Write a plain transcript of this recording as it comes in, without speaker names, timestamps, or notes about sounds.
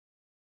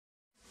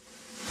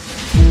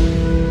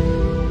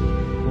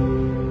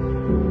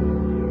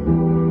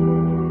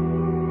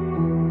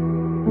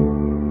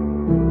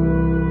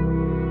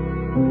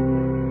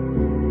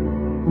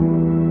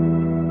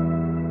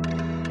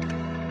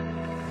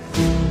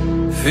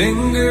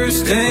Fingers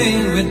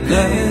stained with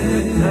blood,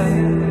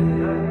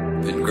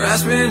 been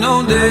grasping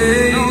all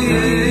day,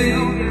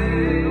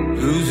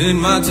 losing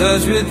my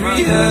touch with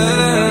reality.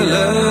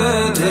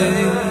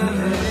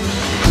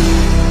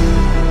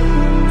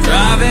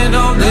 Driving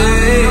all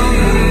day,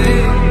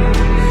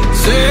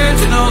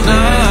 searching all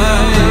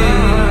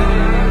night,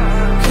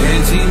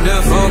 can't seem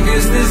to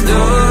focus this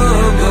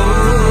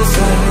double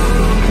sight.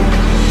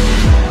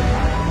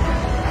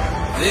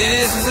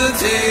 This is a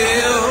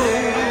tale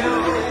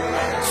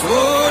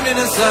sworn in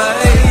a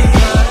sight,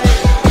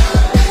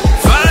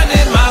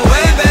 finding my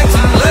way back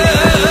to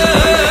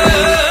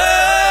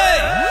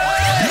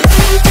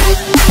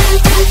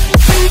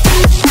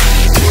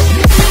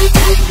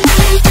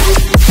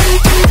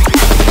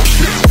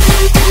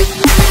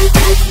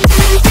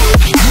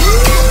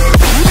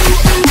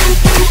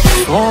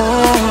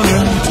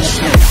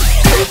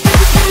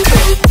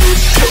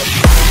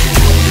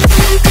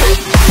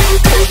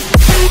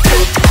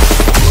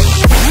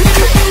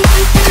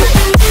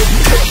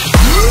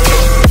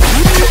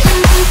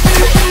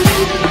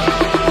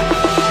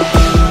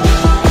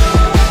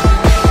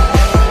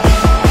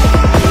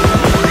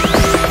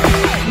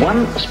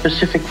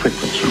specific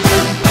frequency.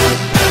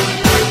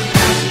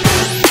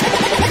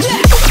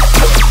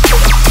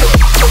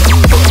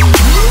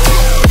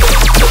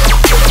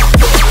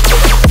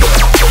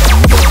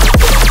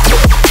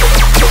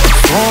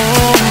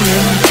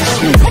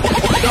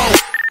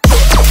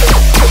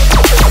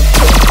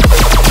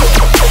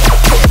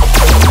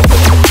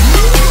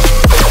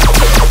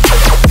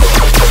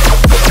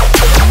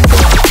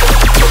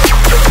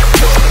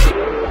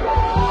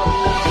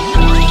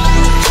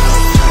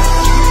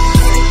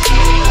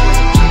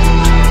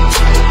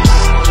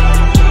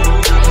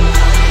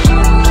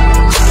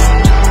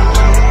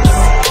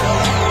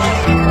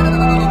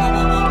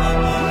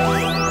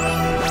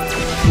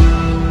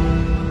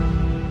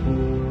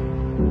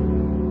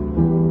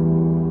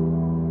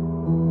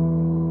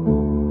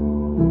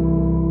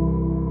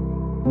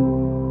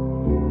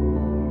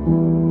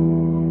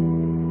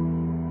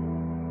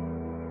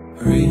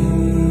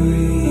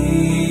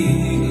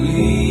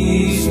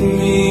 Release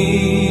me,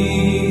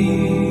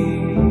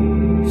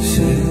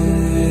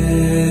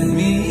 set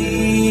me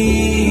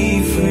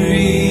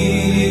free.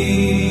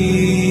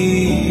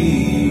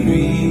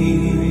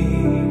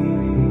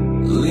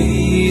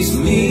 Release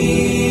me,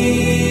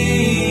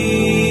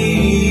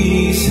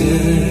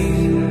 set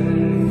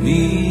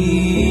me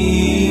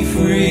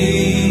free.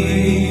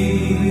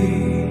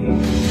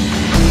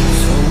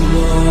 So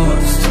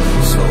lost,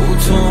 so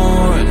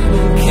torn,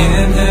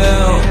 can't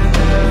help,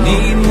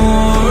 need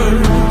more.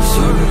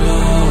 So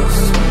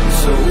lost,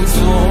 so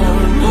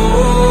torn, oh.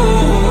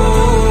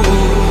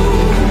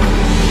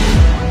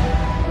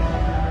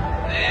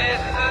 This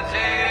is a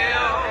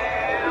tale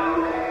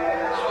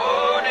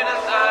sworn in a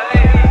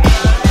sight,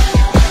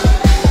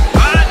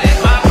 finding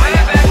my way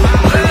back to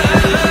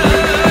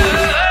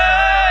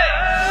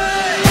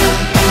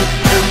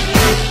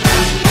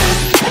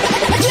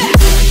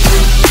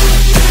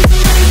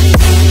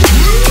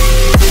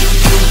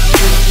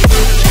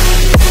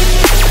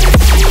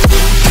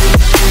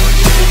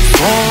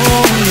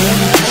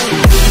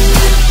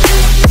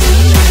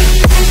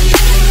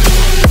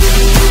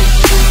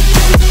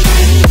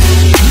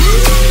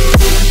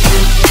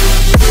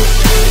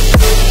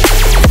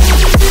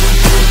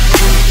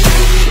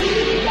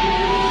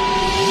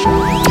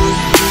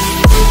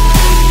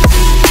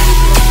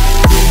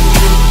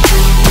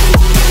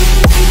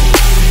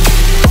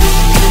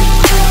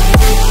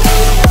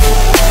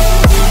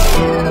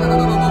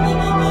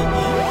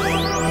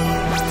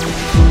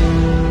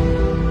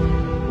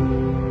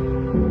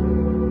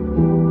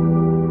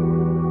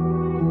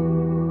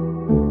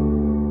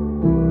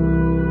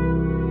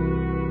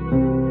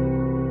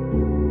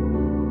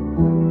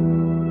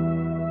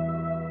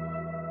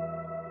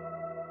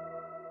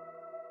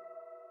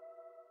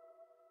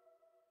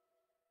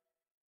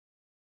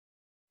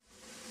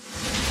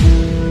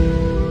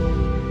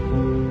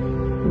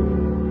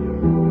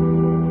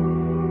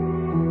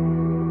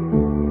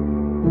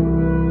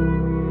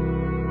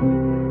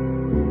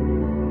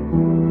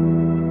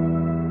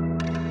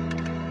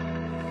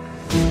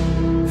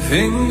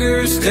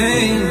fingers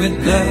stained with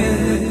blood,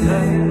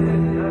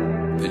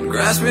 been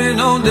grasping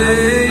all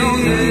day,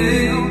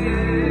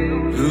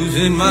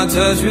 losing my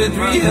touch with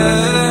reality.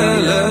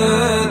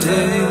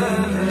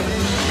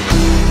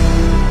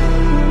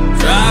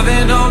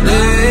 Driving all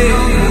day,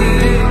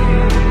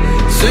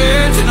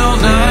 searching all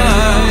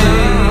night,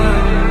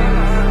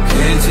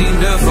 can't seem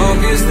to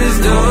focus this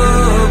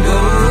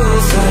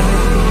double sight.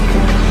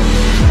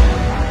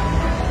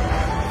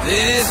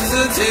 This is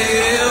a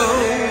tale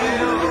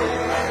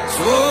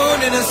sworn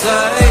in a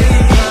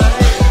sight,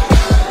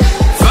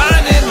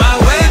 finding my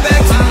way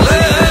back to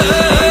love.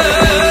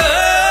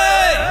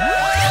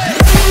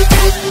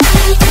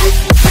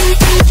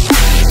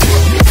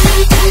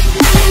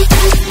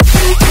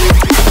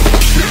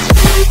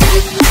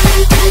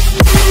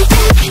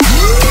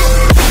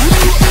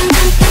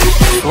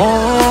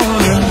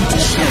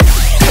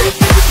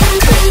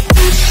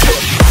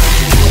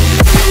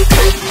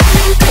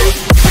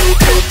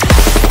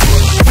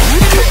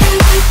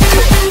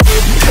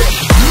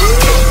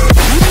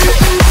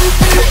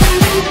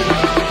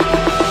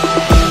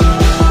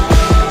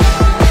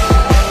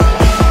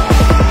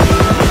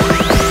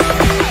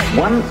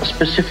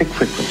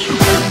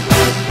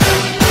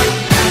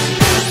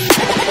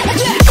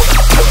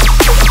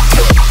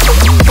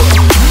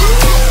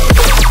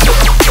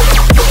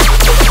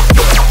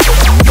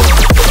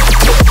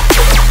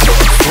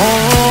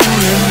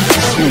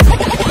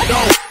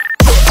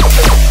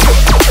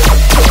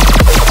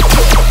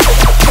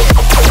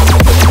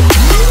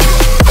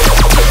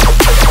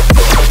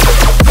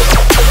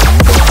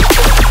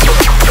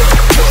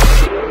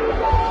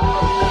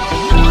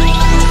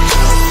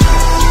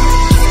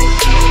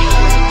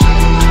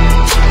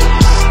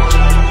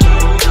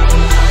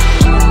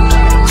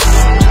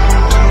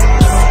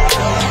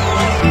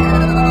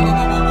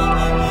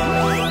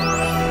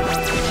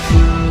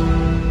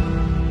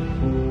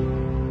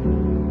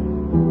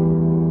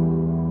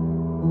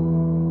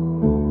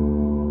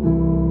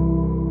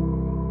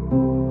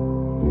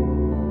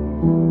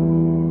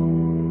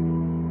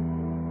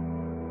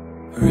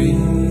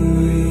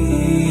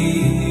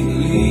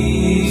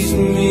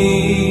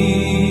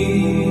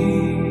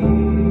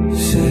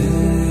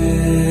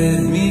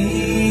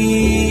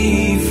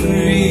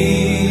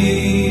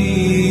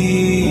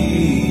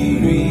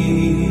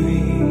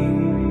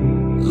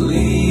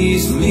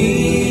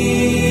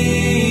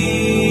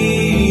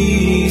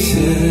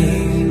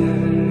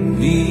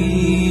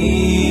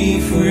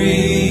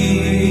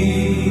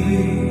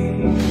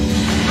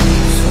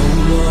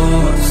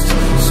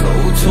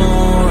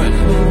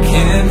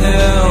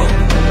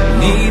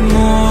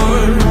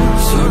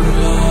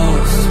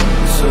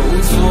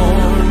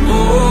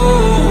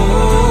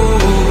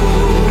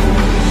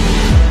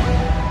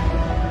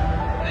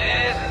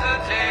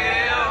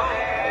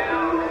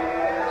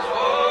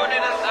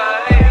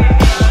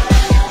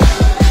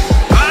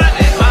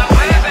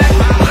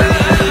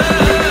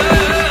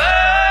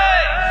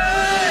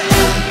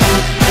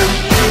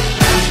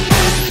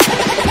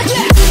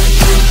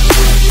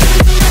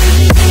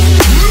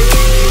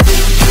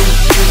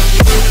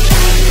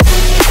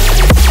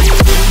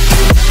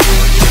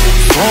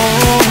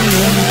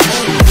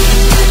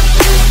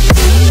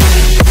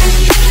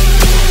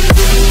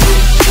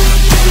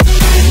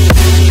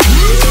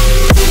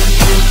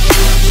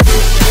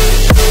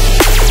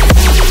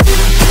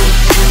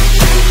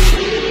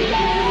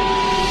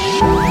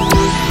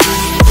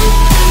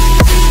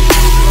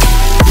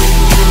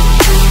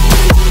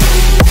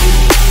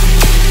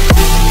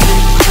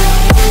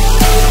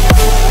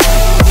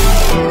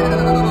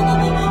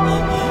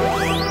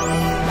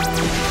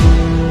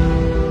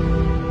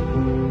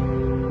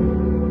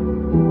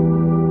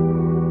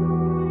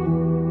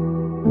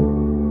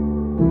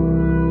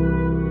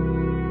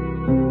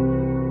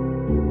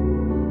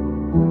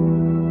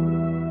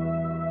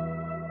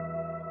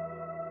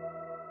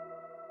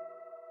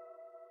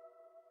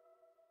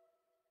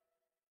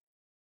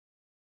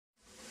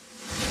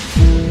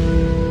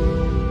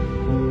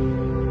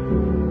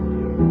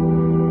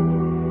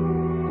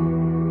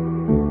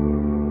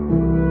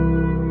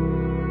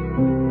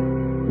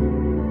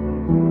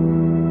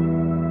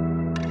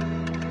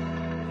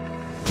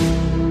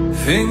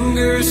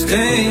 Fingers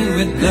stained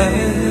with blood,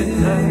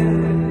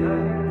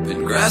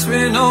 been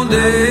grasping all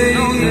day,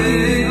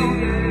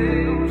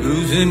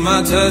 losing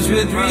my touch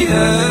with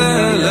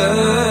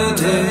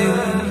reality.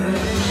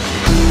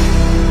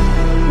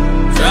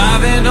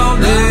 Driving all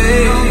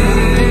day,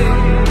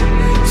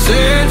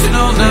 searching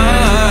all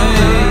night,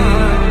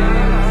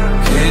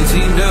 can't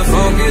seem to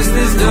focus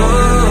this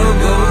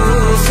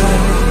double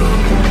sight.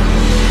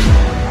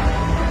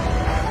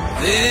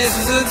 This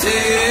is a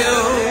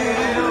tale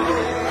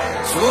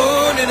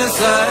sworn in a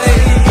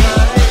sight,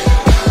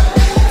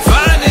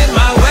 finding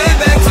my way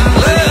back to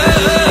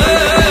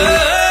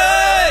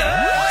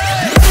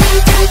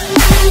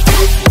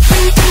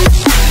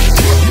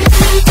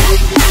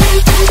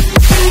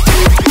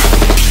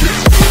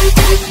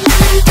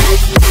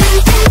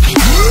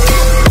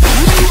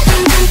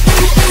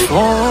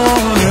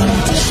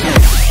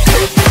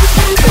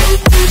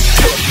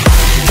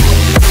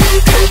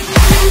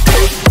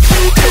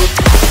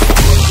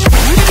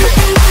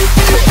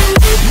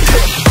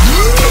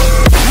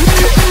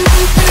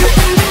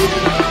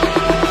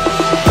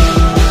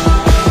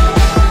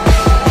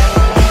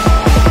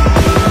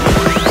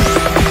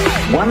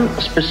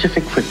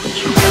specific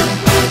frequency.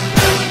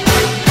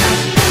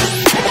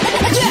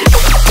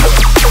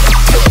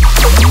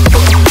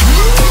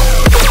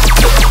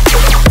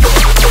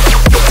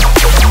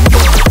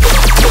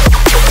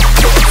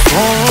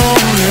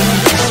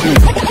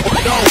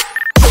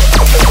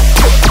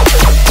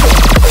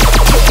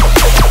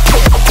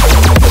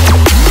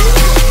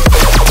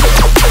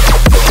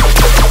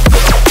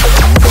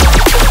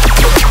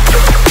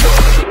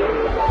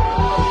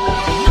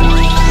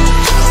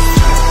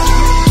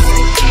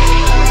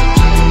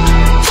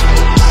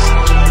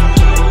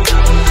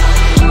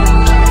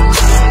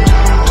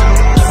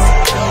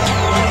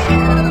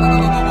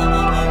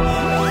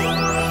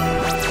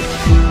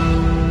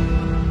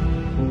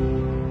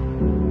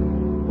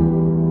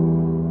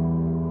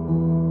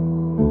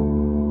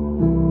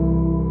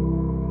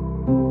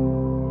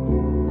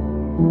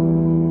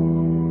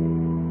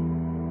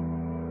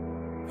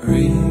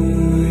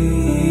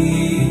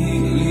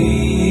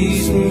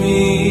 Release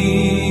me,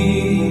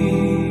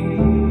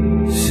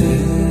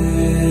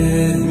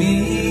 set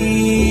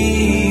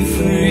me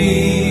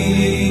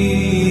free.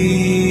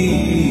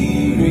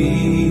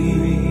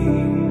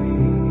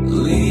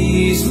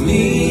 Release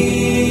me,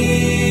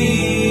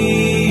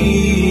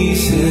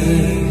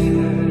 set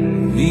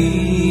me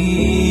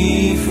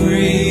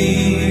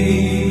free.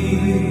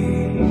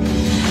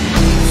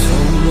 So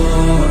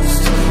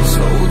lost,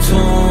 so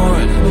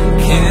torn,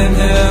 can't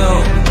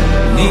help,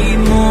 need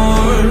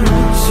more.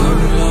 So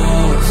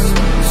lost,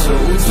 so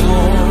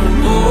torn,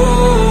 oh.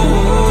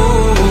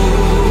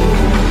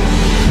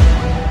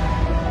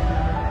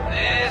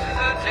 This is a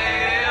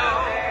tale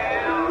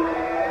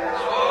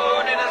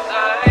sworn in a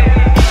sight,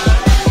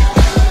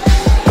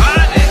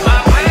 finding my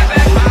way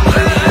back to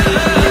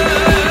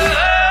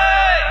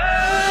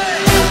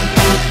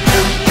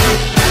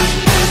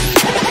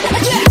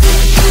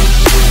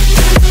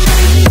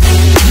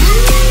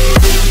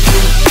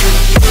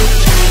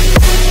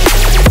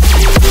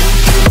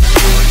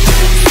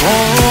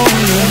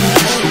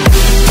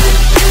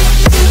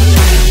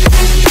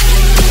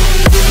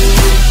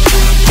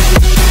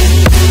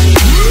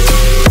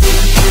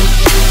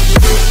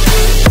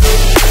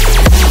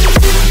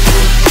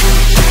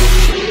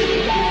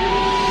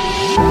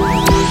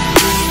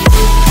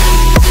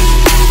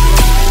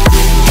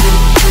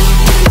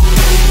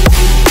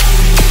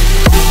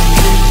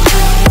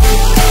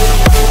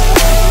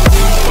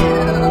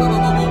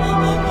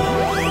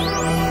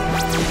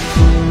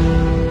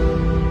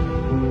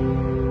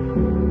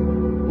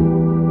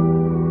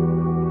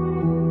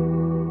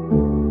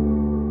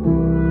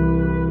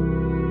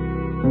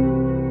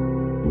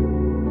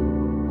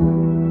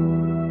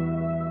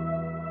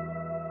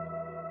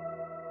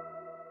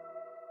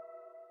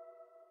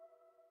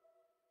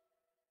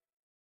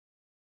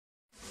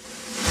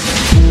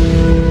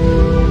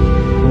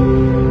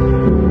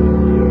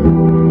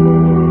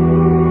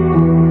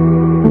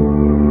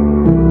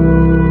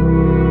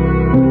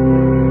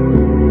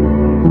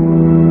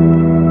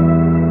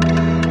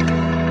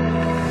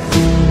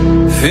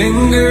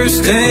fingers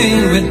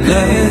stained with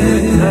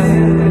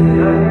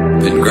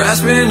blood, been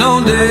grasping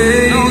all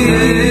day,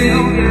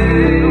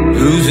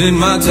 losing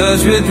my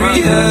touch with reality.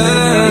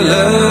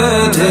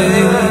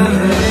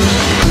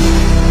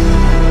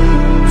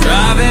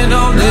 Driving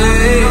all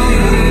day,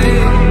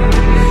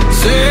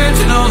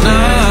 searching all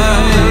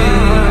night,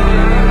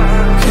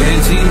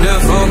 can't seem to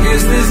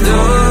focus this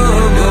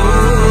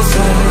double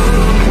sight.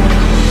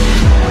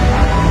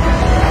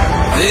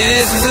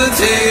 This is a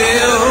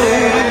tale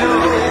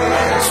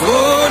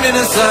sworn in a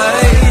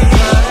sight,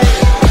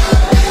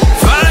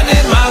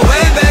 finding my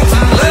way back to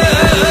love.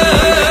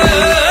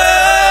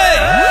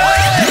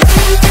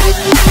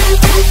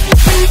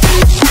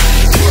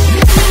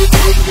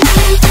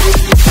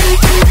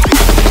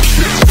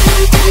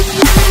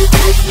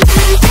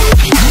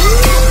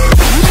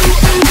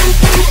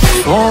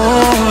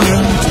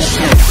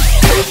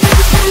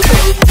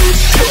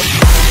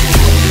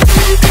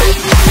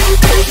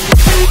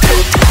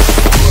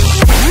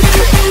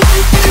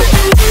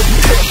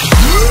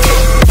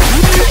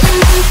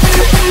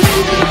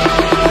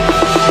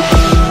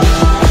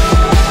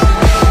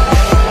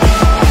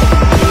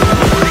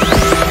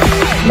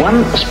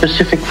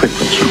 specific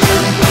frequency.